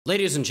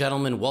Ladies and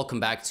gentlemen, welcome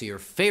back to your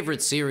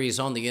favorite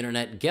series on the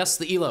internet, Guess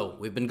the ELO.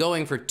 We've been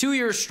going for 2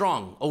 years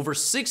strong, over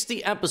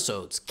 60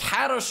 episodes,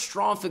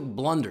 catastrophic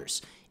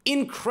blunders,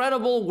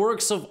 incredible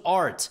works of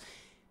art,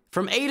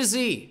 from A to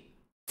Z,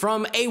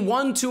 from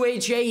A1 to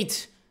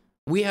H8.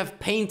 We have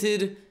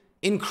painted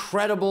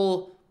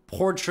incredible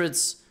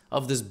portraits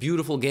of this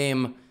beautiful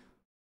game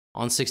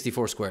on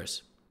 64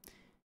 squares.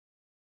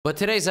 But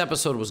today's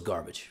episode was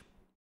garbage.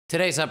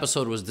 Today's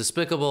episode was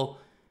despicable.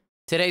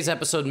 Today's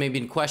episode made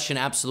me question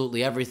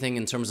absolutely everything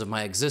in terms of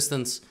my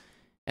existence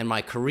and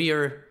my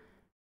career.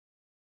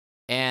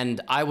 And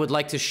I would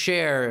like to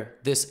share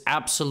this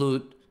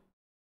absolute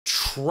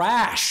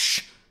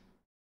trash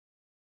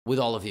with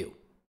all of you.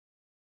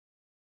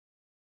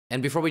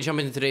 And before we jump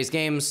into today's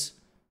games,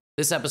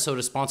 this episode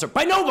is sponsored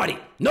by nobody.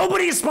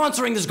 Nobody is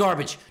sponsoring this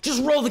garbage.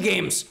 Just roll the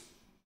games.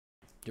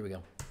 Here we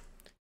go.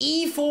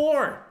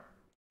 E4.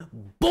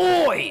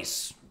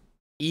 Boys.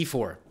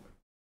 E4.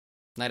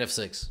 Knight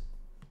f6.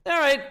 All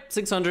right,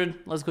 600.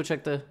 Let's go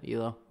check the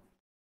ELO.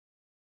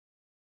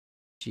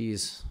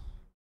 Jeez.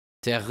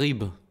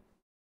 Terrible.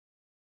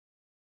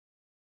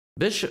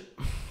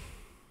 Bishop.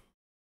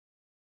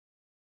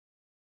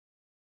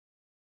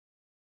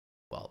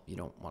 Well, you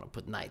don't want to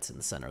put knights in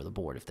the center of the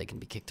board if they can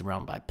be kicked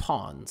around by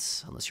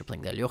pawns, unless you're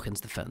playing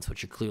Jochens defense,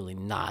 which you're clearly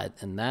not,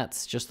 and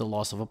that's just the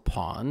loss of a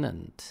pawn,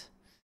 and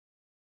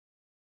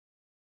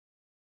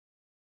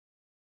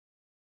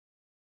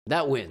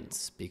that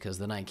wins, because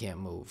the knight can't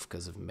move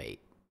because of mate.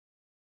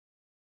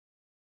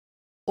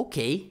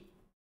 Okay.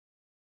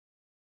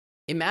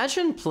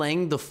 Imagine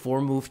playing the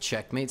 4-move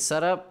checkmate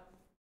setup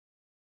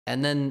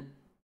and then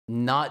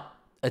not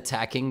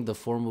attacking the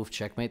 4-move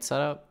checkmate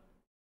setup.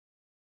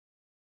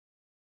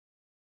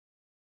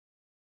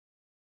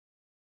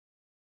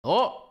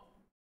 Oh!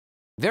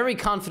 Very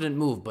confident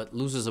move, but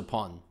loses a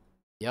pawn.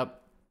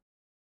 Yep.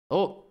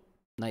 Oh!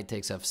 Knight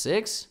takes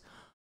f6.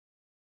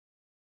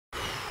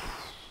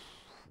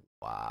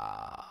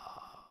 Wow.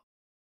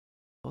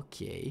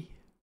 Okay.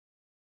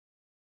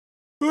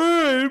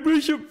 Hey,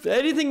 Bishop.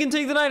 Anything can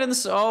take the knight in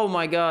this. Oh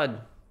my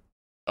god.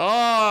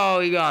 Oh,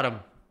 he got him.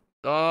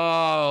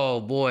 Oh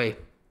boy.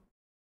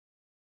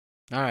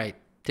 All right,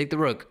 take the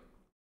rook.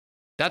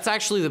 That's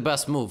actually the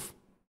best move,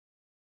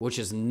 which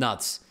is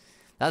nuts.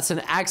 That's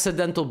an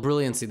accidental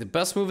brilliancy. The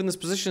best move in this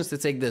position is to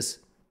take this,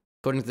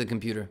 according to the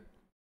computer.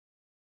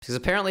 Because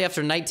apparently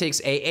after knight takes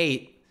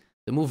a8,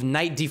 the move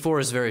knight d4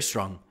 is very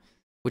strong,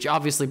 which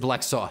obviously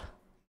black saw.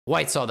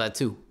 White saw that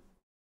too.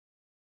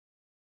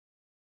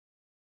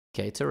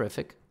 Okay,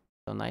 terrific.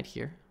 So knight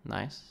here.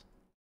 Nice.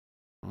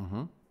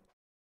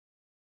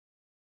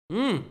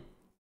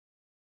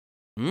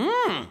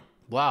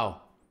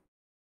 Wow.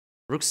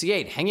 Rook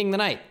c8, hanging the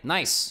knight.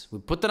 Nice. We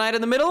put the knight in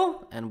the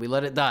middle, and we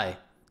let it die.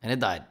 And it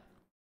died.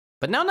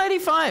 But now knight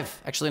e5.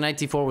 Actually, knight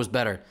d4 was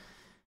better.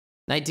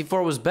 Knight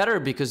d4 was better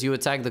because you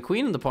attack the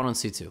queen and the pawn on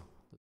c2.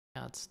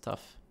 Yeah, it's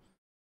tough.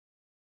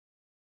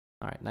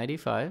 All right, knight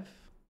e5.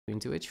 Queen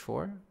to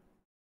h4.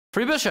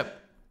 Free bishop.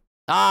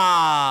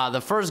 Ah, the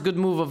first good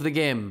move of the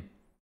game.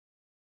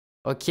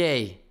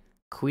 Okay.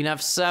 Queen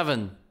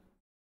f7.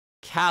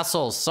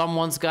 Castle.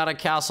 Someone's got a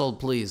castle,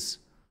 please.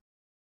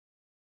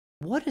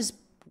 What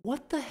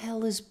the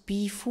hell is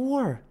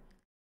b4?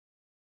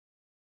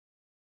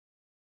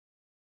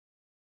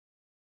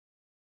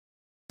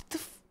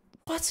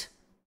 What?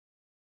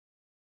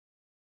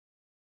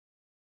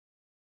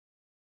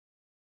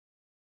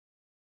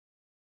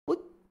 What?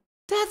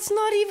 That's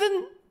not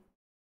even...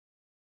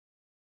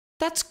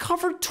 That's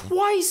covered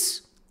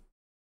twice.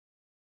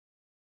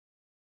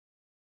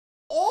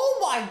 Oh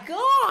my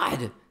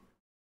god.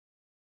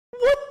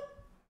 What?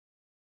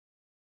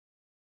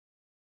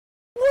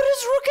 What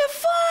is rook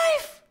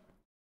f5?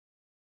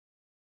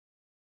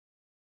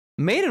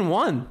 Mate in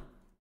 1.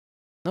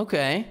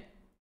 Okay.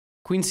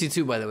 Queen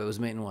c2, by the way, was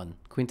mate in 1.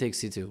 Queen takes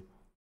c2.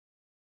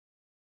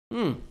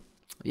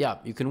 Yeah,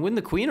 you can win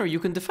the queen or you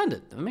can defend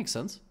it. That makes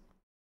sense.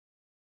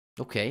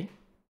 Okay.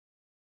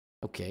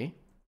 Okay.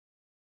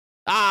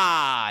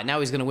 Ah, now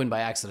he's going to win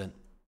by accident.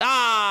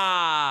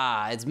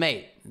 Ah, it's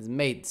mate. It's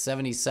mate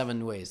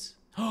 77 ways.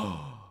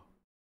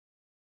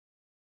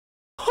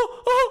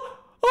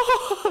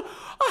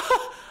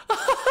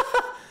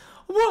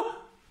 What?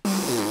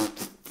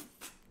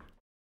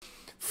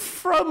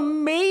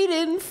 From mate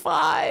in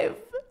 5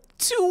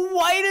 to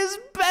white is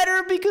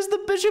better because the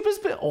bishop is...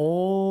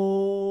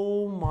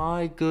 Oh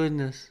my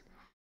goodness.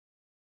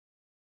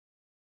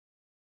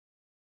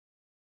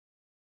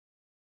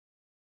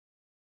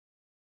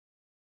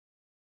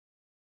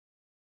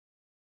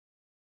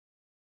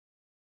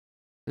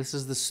 This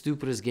is the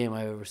stupidest game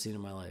I've ever seen in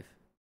my life.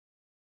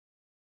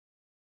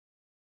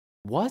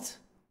 What?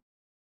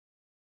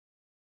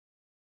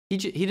 He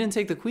didn't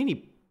take the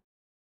queen.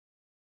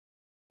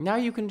 Now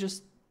you can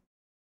just...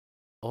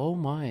 Oh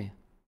my.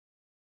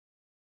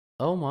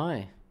 Oh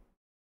my.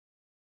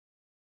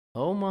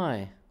 Oh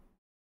my.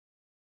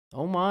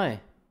 Oh my.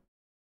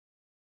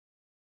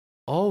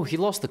 Oh, he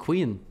lost the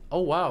queen.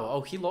 Oh wow.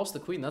 Oh, he lost the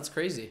queen. That's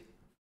crazy.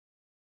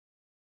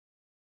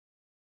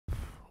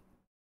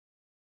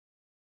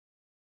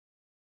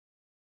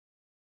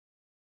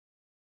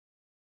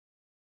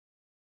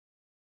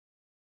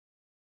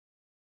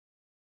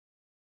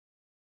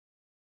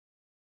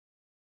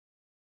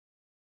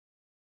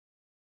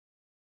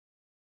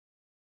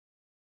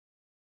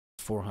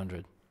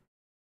 400.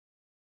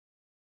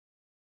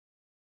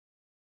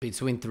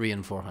 Between 3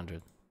 and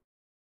 400.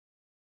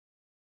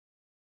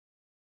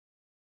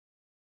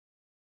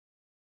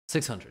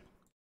 600.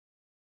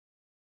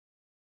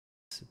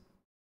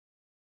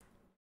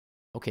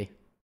 Okay.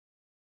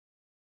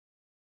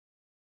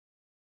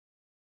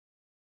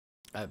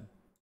 I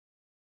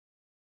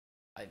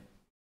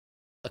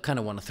kind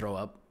of want to throw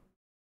up.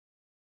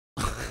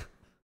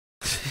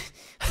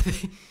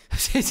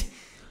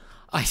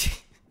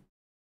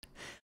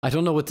 I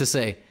don't know what to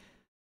say.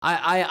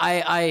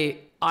 I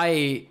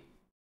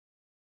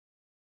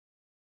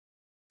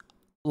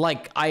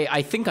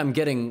think I'm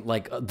getting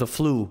like the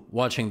flu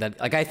watching that.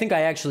 Like I think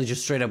I actually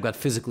just straight up got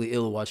physically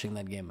ill watching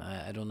that game.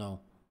 I don't know.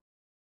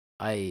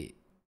 I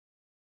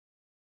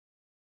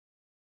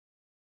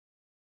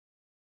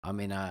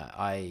mean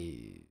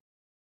I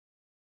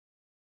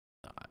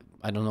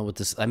don't know what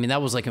this. I mean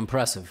that was like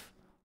impressive.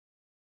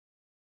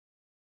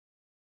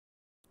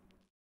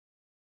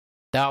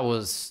 That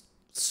was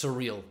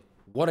surreal.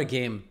 What a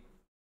game.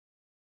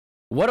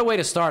 What a way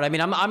to start. I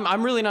mean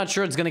I'm really not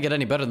sure it's gonna get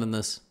any better than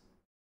this.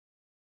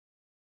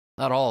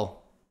 Not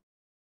all.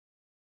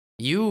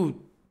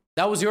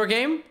 That was your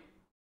game?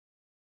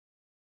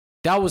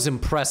 That was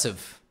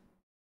impressive.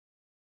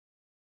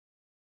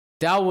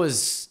 That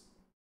was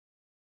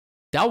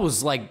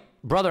like,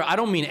 brother, I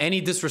don't mean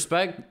any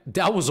disrespect.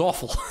 That was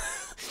awful.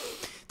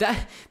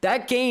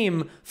 that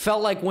game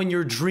felt like when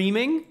you're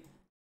dreaming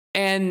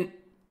and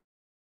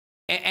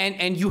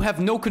you have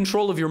no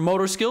control of your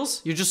motor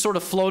skills. You're just sort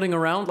of floating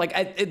around.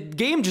 Like,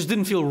 game just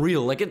didn't feel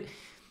real. Like,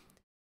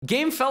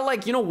 game felt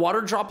like, you know,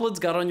 water droplets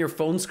got on your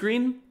phone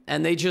screen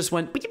and they just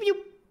went, like,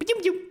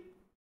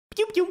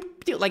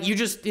 you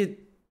just,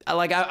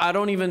 I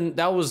don't even,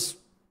 that was,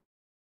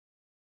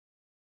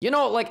 you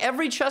know, like,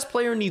 every chess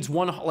player needs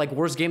one, like,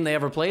 worst game they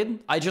ever played.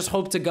 I just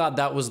hope to God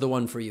that was the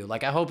one for you.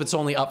 Like, I hope it's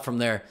only up from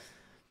there.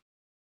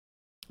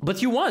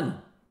 But you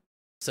won.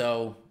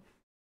 So,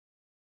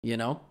 you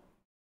know,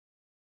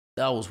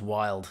 that was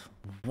wild.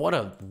 What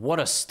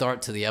a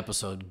start to the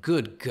episode.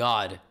 Good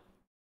God.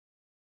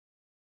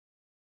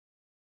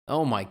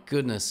 Oh my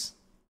goodness.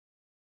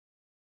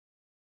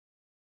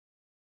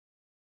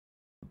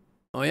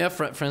 Oh yeah,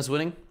 France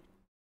winning.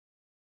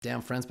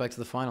 Damn, France back to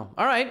the final.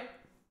 All right.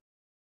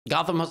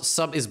 Gotham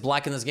sub is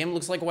black in this game.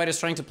 Looks like white is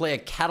trying to play a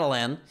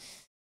Catalan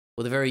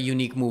with a very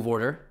unique move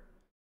order.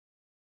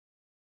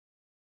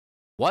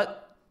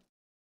 What?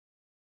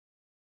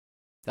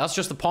 That's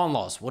just the pawn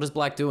loss. What is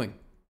black doing?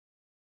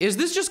 Is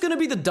this just going to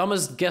be the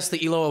dumbest guess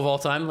the ELO of all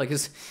time? Like,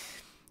 this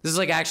is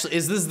like, actually,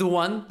 is this the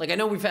one? Like, I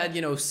know we've had,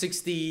 you know,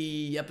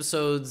 60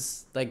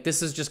 episodes. Like,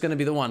 this is just going to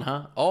be the one,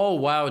 huh? Oh,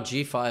 wow,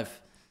 G5.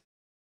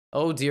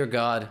 Oh, dear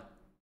God.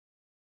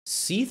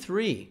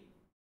 C3.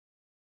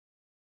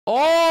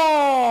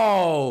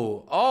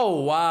 Oh!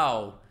 Oh,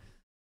 wow.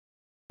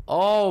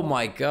 Oh,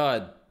 my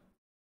God.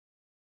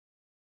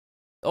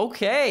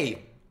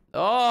 Okay.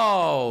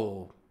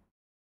 Oh.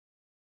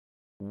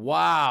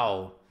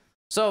 Wow.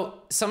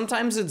 So,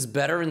 sometimes it's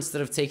better,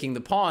 instead of taking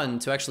the pawn,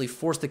 to actually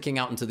force the king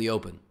out into the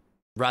open,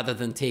 rather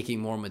than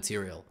taking more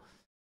material.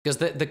 Because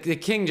the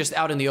king just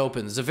out in the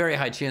open, there's a very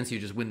high chance you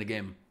just win the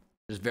game.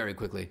 Just very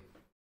quickly.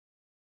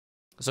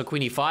 So,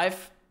 queen e5.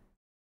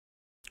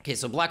 Okay,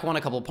 so black won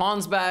a couple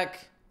pawns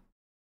back.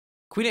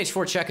 Queen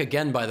h4 check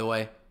again, by the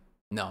way.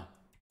 No.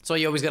 So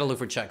you always gotta look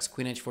for checks.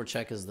 Queen h4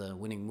 check is the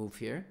winning move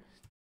here.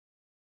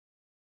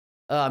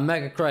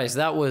 Mega Christ,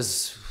 that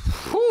was...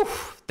 Whew,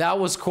 that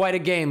was quite a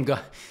game.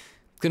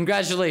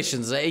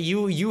 Congratulations.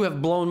 You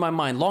have blown my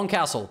mind. Long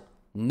castle.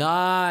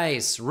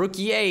 Nice. Rook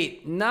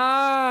e8.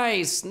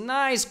 Nice.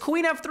 Nice.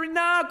 Queen f3.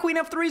 Nah, queen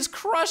f3 is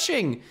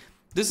crushing.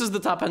 This is the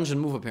top engine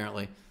move,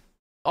 apparently.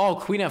 Oh,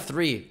 queen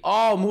f3.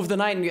 Oh, move the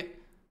knight and get...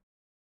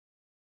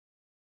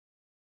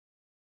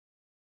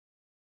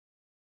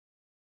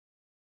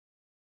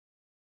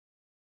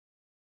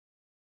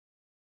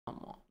 Come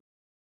on.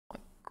 Oh my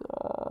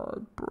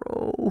God,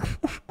 bro.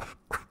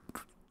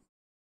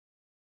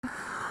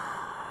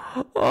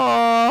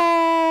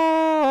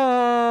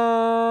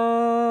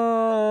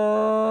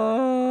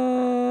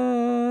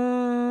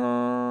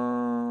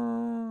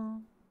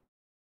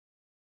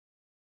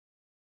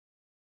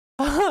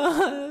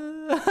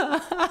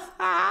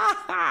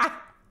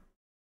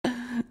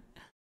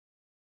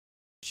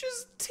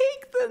 Just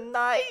take the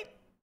knight.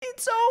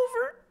 It's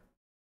over.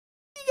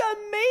 You got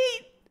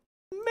mate.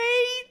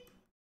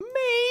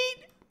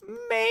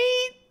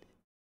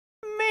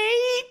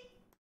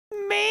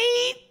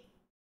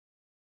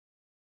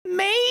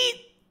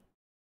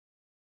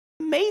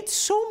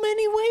 So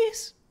many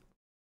ways.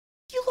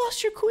 You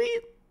lost your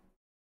queen.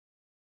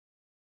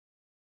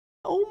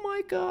 Oh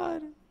my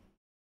God.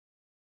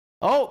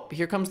 Oh,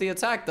 here comes the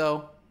attack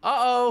though.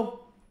 Uh-oh.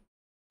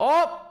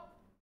 Oh.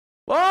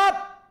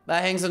 Oh.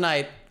 That hangs a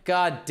knight.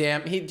 God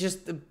damn. He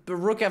just, the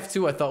rook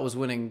f2 I thought was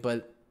winning,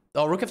 but...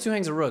 Oh, rook f2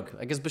 hangs a rook.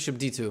 I guess bishop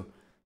d2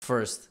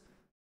 first.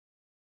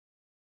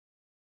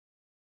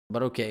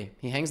 But okay.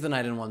 He hangs the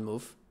knight in one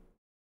move.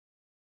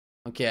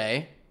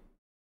 Okay.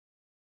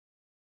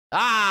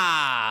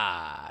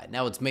 Ah!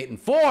 now it's mate in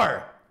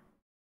 4.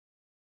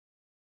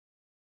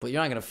 But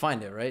you're not gonna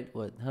find it, right?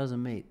 What? How's a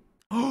mate?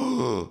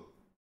 Oh.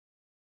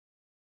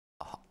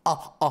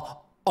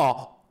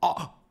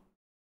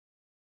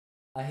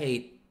 I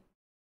hate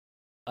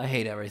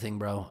everything,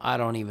 bro. I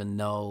don't even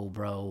know,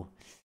 bro.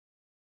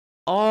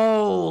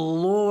 Oh,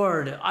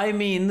 Lord. I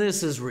mean,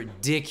 this is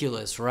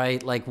ridiculous,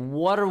 right? Like,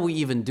 what are we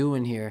even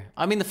doing here?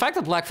 I mean, the fact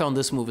that Black found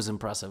this move is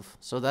impressive.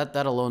 So that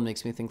alone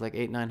makes me think like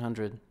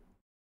 800-900.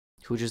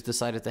 Who just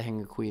decided to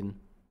hang a queen.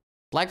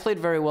 Black played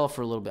very well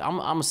for a little bit. I'm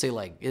gonna say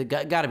like, it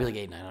gotta be like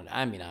 800-900.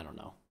 I mean, I don't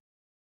know.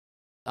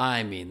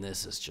 I mean,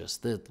 this is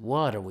just,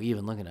 what are we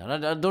even looking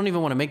at? I don't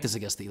even want to make this a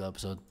Guess the Elo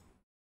episode.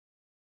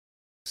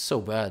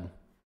 So bad.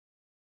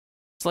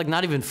 It's like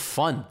not even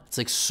fun. It's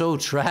like so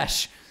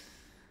trash.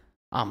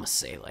 I'm gonna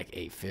say like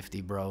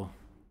 850, bro.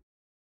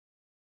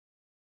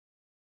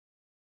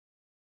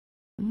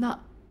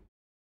 Not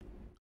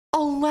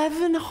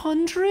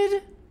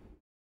 1100?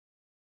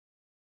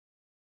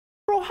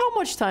 Bro, how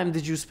much time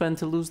did you spend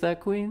to lose that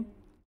queen?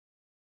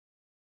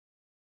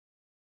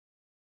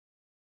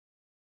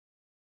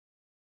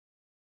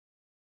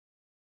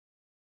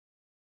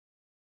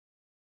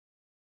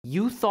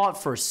 You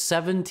thought for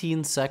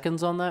 17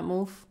 seconds on that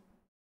move?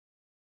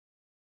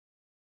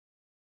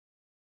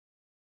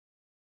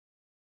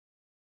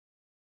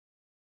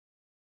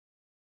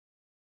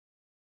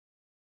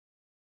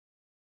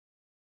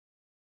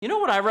 You know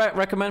what I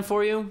recommend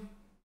for you?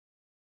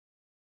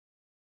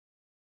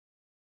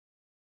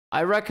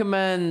 I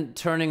recommend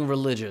turning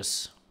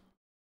religious.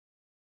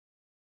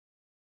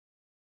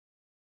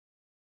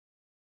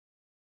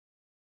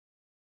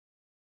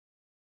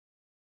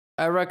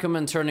 I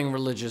recommend turning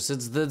religious.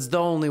 It's the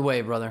only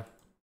way, brother.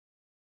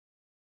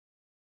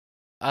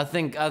 I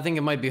think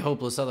it might be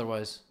hopeless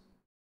otherwise.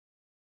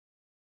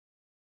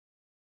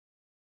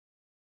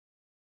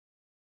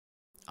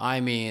 I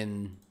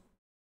mean,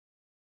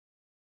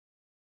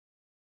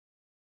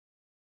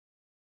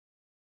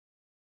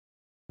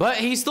 but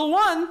he still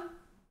won.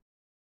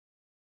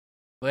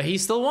 But he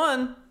still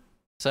won.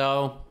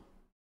 So,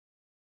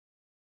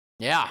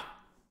 yeah.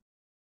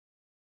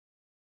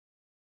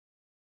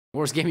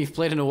 Worst game you've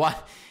played in a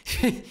while.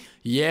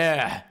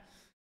 Yeah.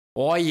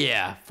 Oh,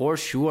 yeah. For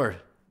sure.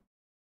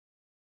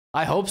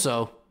 I hope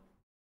so.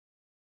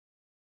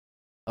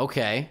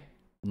 Okay.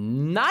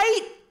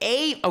 Knight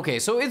 8. Okay,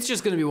 so it's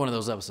just going to be one of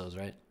those episodes,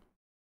 right?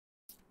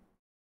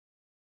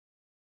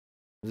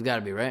 There's got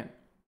to be, right?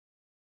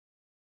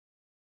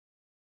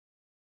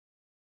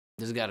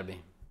 There's got to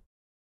be.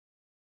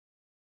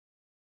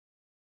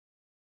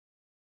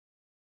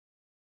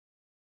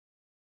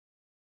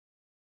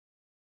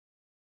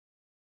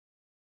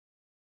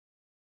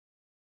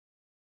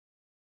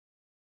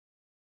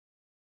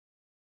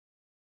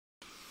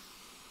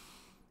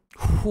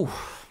 Whew.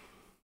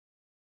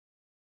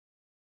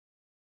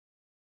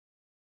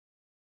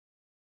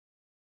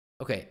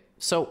 Okay,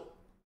 so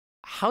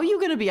how are you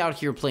going to be out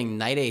here playing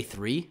Knight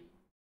A3?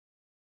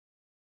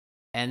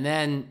 And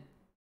then...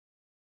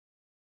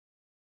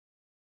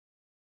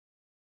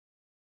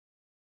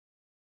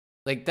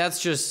 like,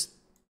 that's just...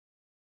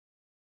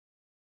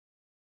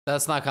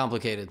 that's not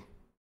complicated.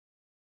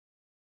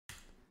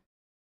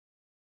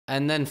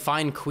 And then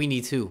find Queen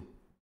E2.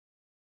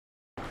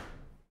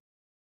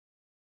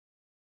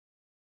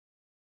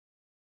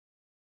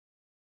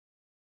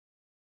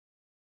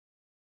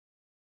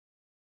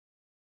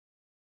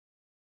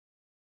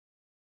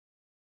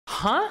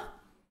 Huh?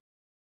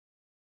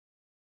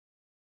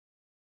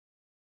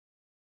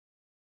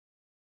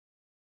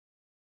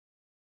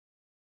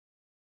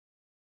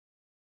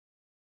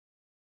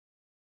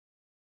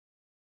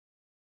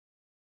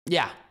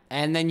 Yeah,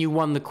 and then you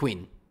won the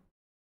queen.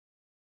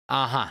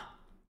 Uh-huh.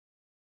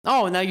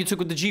 Oh, now you took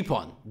with the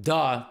G-pawn.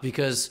 Duh,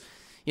 because,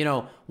 you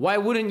know, why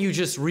wouldn't you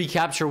just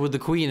recapture with the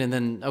queen and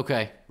then,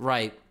 okay,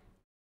 right.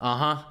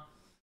 Uh-huh.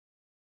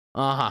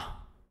 Uh-huh.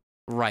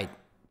 Right.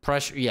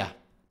 Pressure, yeah.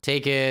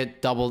 Take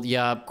it, double,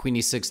 yeah, queen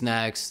E6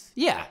 next.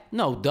 Yeah,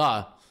 no,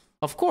 duh.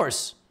 Of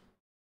course.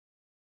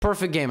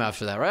 Perfect game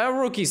after that, right?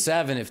 Rook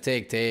E7 if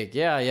take.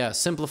 Yeah, yeah.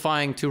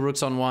 Simplifying 2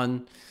 rooks on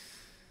 1.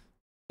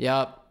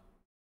 Yep.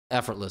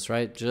 Effortless,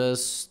 right?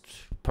 Just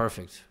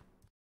perfect.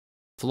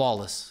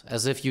 Flawless.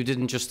 As if you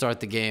didn't just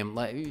start the game.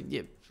 Like,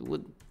 yeah,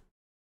 would...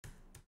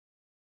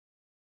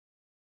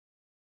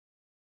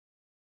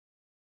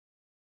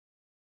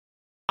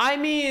 I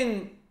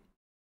mean...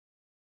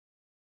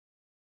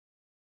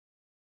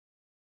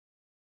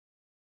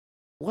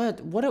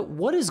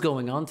 What is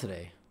going on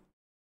today?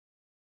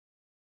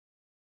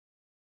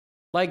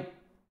 Like,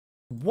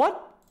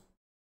 what?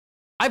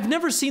 I've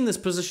never seen this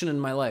position in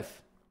my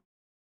life.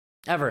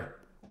 Ever.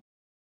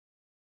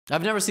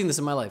 I've never seen this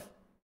in my life.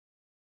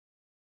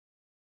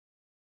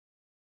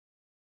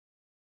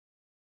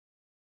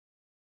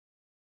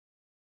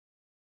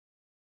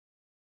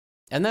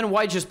 And then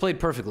White just played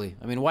perfectly.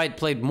 I mean, White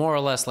played more or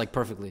less like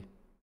perfectly.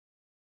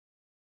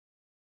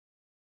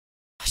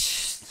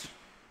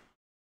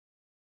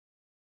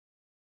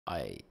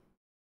 I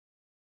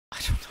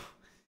don't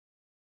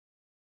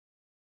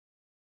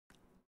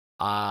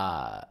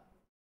know.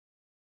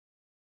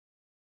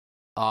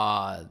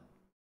 Uh,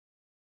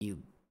 you,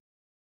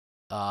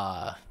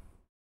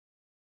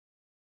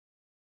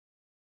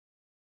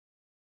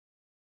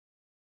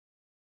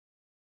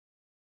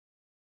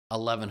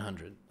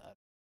 1100.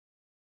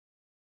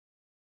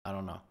 I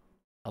don't know.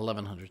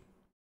 1100.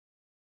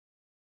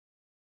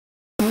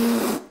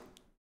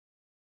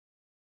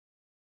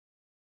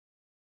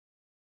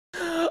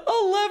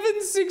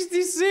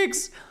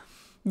 1166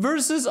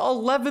 versus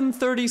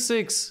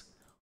 1136.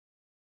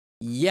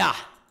 Yeah.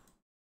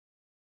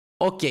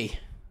 Okay.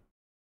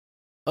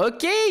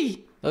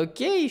 Okay.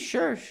 Okay,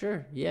 sure.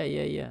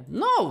 Yeah.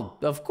 No,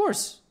 of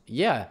course.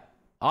 Yeah,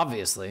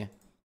 obviously.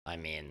 I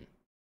mean,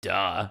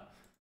 duh.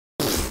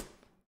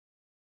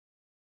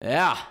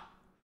 Yeah.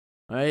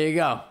 There you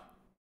go.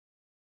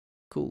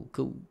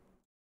 Cool.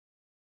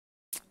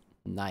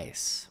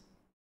 Nice.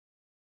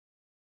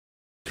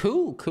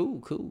 Cool.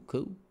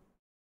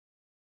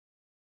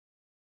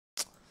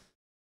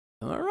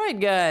 All right,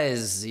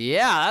 guys.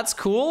 Yeah, that's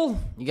cool.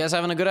 You guys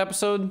having a good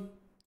episode?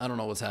 I don't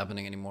know what's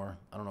happening anymore.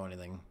 I don't know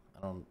anything.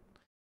 Don't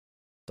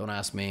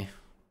ask me.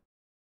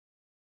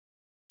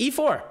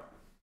 E4.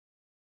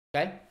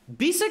 Okay.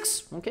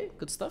 B6. Okay,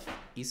 good stuff.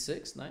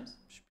 E6, nice.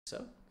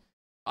 So.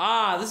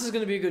 Ah, this is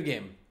going to be a good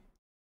game.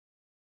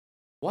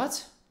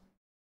 What?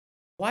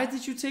 Why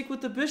did you take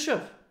with the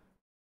bishop?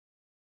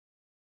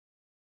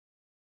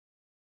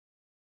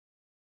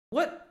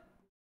 What?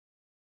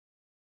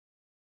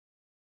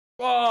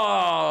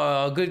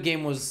 Oh, good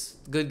game was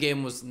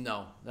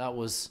no.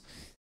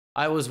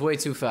 I was way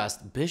too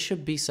fast.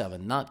 Bishop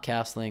b7, not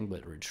castling,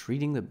 but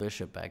retreating the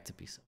bishop back to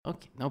b7.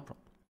 Okay, no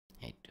problem.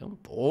 Hey, don't.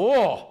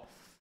 Oh,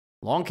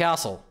 long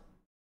castle.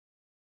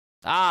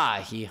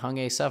 Ah, he hung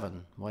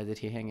a7. Why did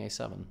he hang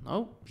a7?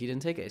 Oh, he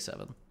didn't take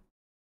a7.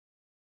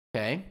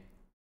 Okay.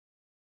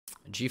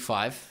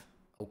 G5.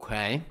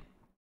 Okay.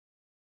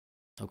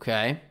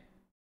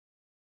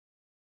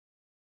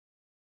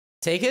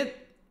 Take it.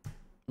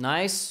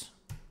 Nice.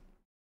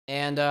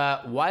 And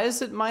why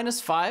is it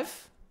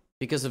 -5?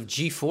 Because of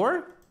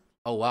G4?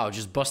 Oh, wow.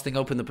 Just busting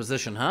open the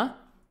position, huh?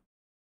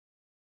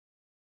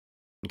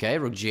 Okay,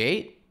 rook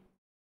G8.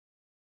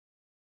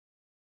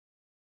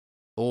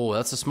 Oh,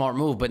 that's a smart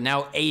move. But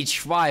now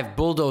H5,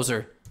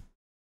 bulldozer.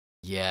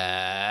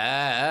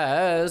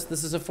 Yes.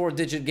 This is a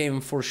 4-digit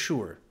game for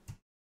sure.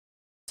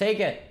 Take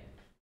it.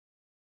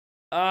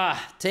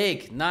 Ah,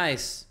 take.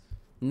 Nice.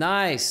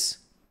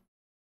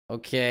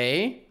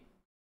 Okay.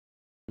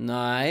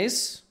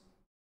 Nice.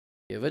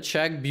 Give a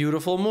check.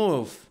 Beautiful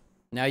move.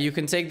 Now you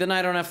can take the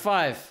knight on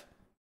f5.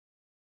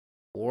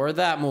 Or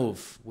that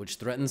move, which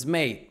threatens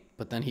mate.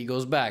 But then he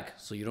goes back,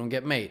 so you don't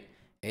get mate.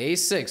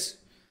 a6.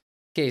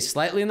 Okay,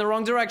 slightly in the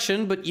wrong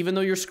direction, but even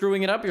though you're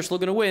screwing it up, you're still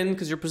going to win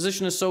because your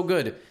position is so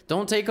good.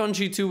 Don't take on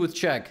g2 with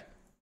check.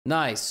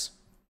 Nice.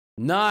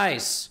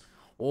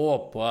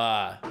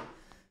 Opa.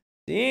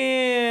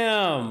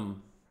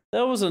 Damn.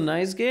 That was a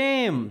nice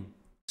game.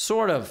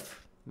 Sort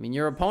of. I mean,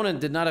 your opponent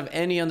did not have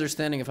any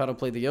understanding of how to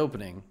play the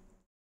opening.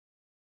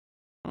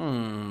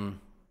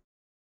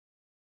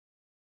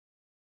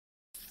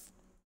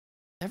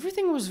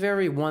 Everything was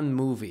very one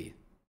movie.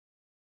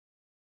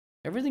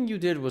 Everything you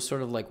did was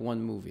sort of like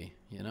one movie,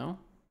 you know?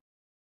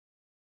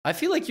 I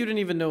feel like you didn't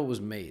even know it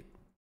was mate.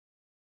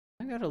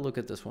 I gotta look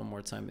at this one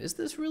more time. Is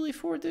this really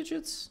 4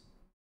 digits?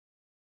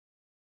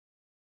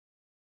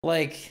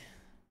 Like,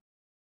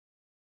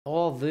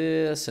 all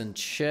this and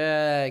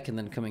check and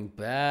then coming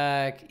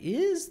back.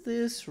 Is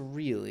this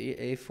really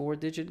a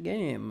 4-digit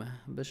game?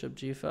 Bishop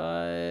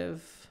G5.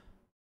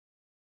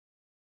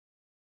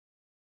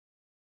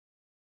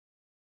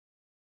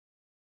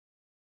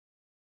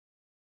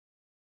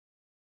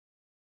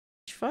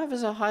 G5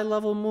 is a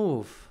high-level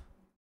move.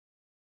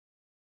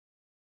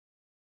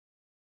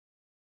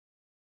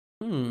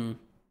 You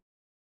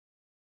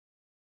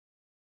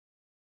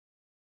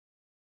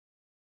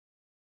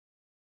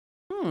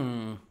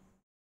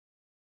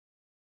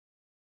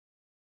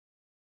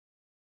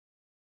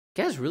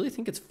guys really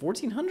think it's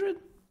 1400?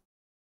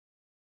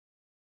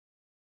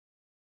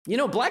 You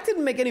know, Black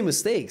didn't make any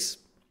mistakes.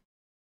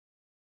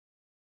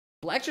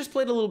 Black just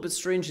played a little bit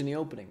strange in the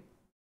opening.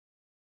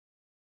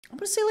 I'm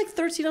gonna say like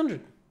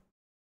 1300.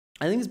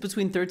 I think it's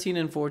between 13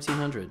 and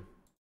 1400.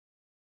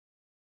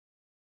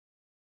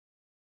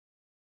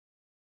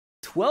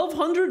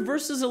 1200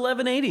 versus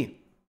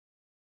 1180.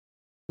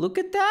 Look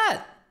at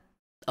that.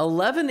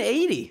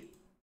 1180.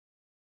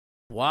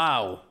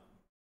 Wow.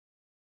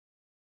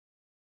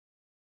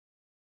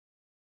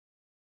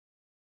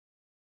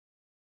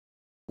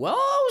 Well,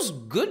 that was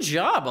good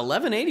job.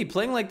 1180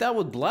 playing like that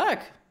with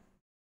Black.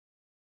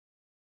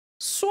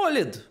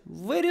 Solid.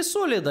 Very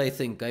solid, I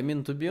think. I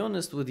mean, to be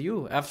honest with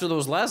you, after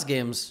those last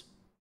games.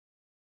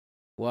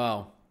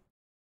 Wow.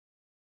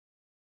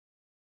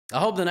 I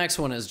hope the next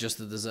one is just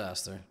a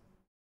disaster.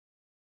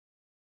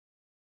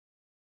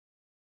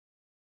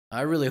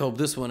 I really hope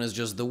this one is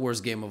just the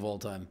worst game of all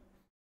time.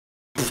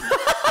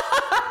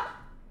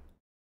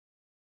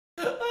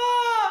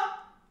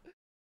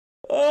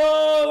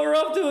 Oh, we're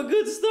off to a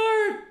good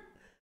start.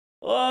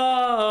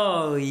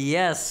 Oh,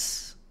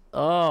 yes.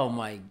 Oh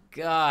my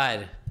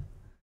god.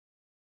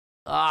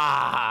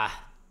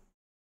 Ah.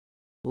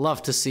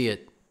 Love to see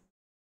it.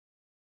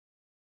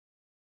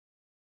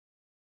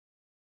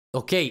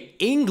 Okay,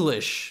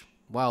 English.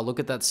 Wow, look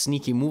at that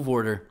sneaky move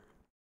order.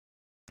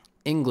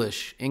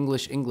 English,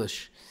 English,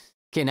 English.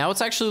 Okay, now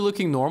it's actually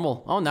looking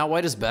normal. Oh, now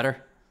white is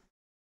better.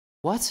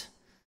 What?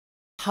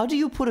 How do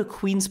you put a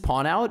queen's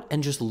pawn out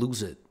and just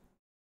lose it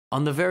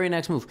on the very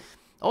next move?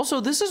 Also,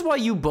 this is why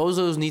you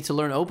bozos need to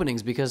learn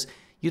openings, because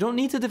you don't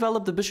need to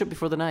develop the bishop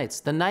before the knights.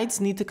 The knights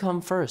need to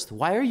come first.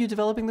 Why are you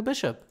developing the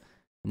bishop?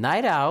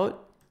 Knight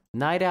out,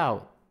 knight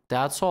out.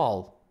 That's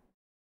all.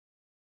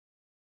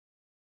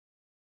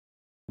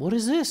 What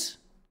is this?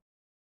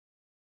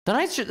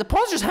 The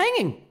pawn's just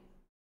hanging.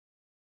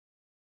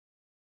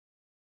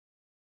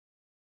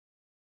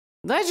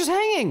 The knight's just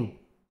hanging.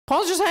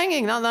 Pawn's just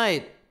hanging, not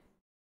knight.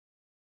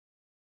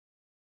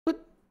 What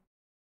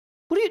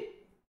are you...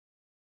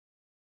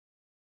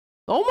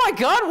 Oh my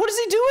god, what is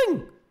he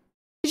doing?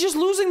 He's just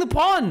losing the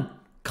pawn.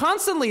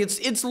 Constantly,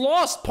 it's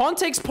lost. Pawn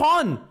takes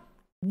pawn.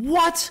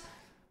 What?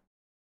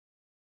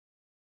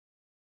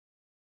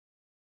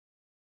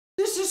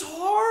 This is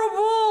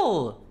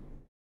horrible.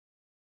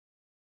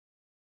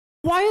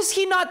 Why is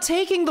he not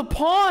taking the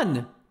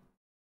pawn?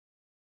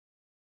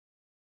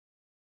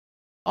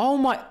 Oh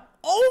my god,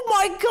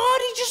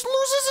 he just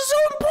loses his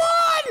own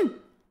pawn!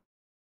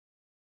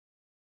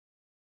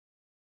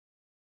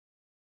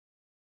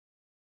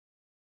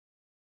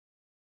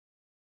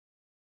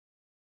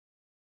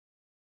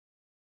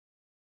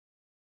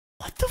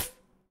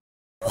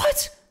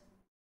 What?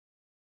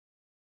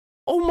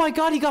 Oh my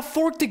god, he got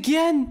forked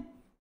again!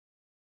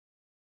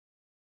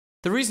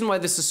 The reason why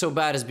this is so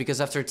bad is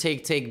because after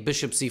take,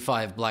 bishop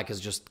c5, black is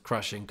just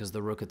crushing because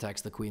the rook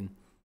attacks the queen.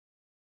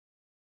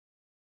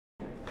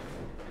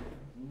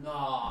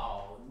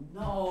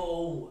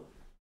 No.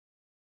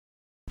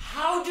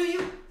 How do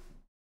you...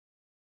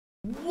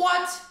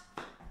 What?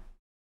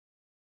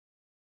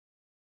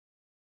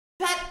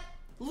 That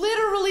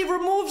literally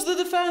removes the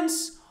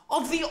defense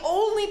of the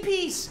only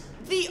piece.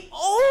 The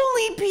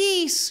only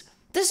piece.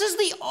 This is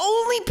the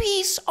only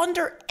piece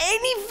under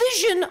any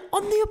vision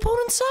on the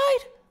opponent's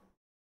side.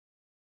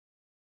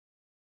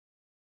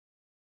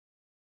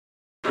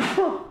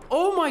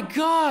 Oh my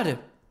god.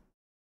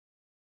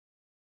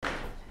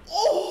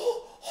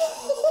 Oh.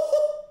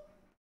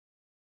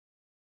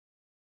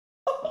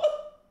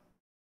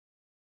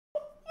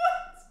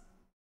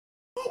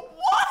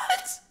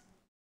 What?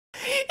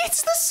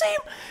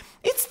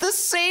 It's the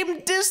same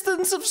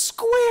distance of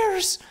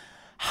squares.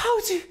 How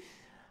do you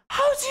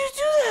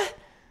do that?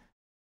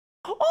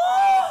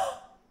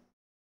 Oh.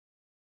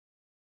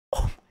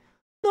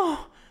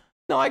 Oh.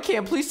 No, I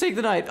can't. Please take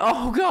the knight.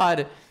 Oh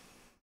god.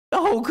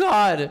 Oh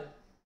god.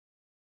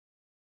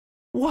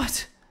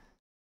 What?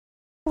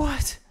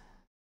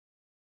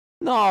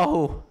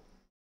 No.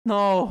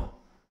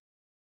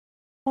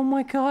 Oh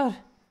my god.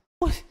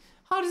 What?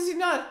 How does he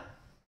not?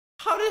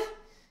 How did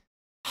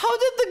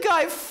the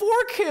guy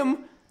fork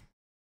him?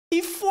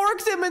 He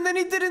forked him and then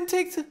he didn't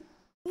take the...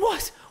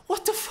 What?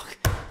 What the fuck?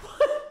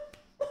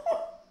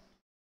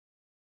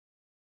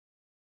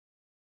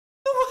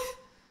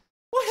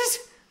 What is...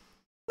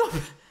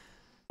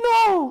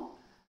 No.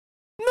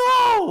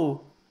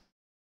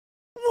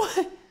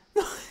 What?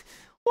 No.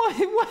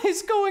 What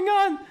is going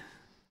on?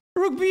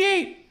 Rook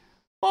b8.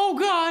 Oh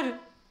god.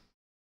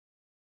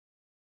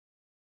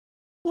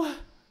 What?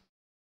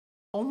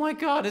 Oh my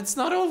god, it's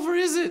not over,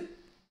 is it?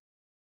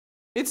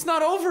 It's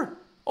not over.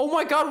 Oh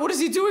my god, what is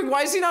he doing?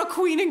 Why is he not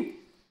queening?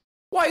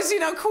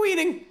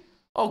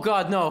 Oh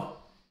god, no.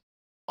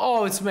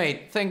 Oh, it's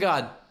mate. Thank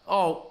god.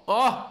 Oh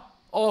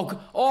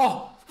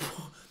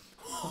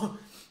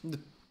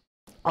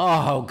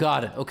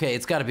god. Okay,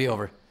 it's gotta be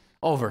over.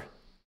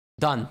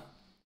 Done.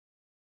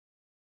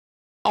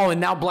 Oh,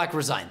 and now black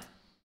resigned.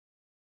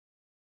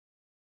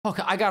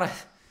 Okay, I gotta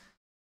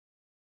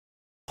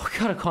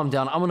calm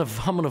down. I'm gonna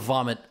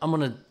vomit. I'm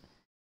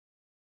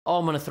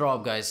gonna throw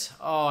up, guys.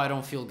 Oh, I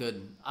don't feel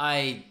good.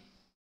 I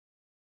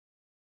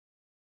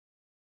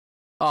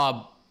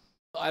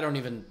don't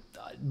even...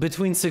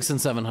 Between 600 and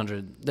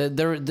 700.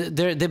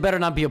 They better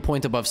not be a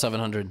point above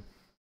 700.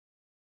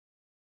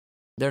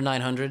 They're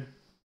 900.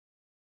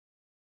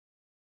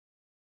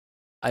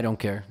 I don't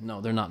care.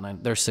 No, they're not 9.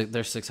 They're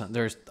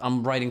 600.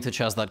 I'm writing to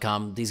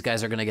chess.com. These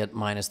guys are gonna get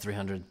minus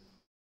 300.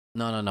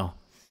 No,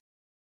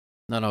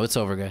 it's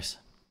over, guys.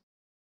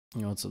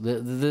 You know, it's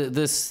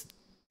this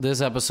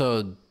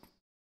episode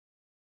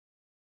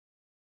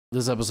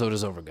is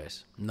over,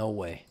 guys. No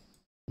way.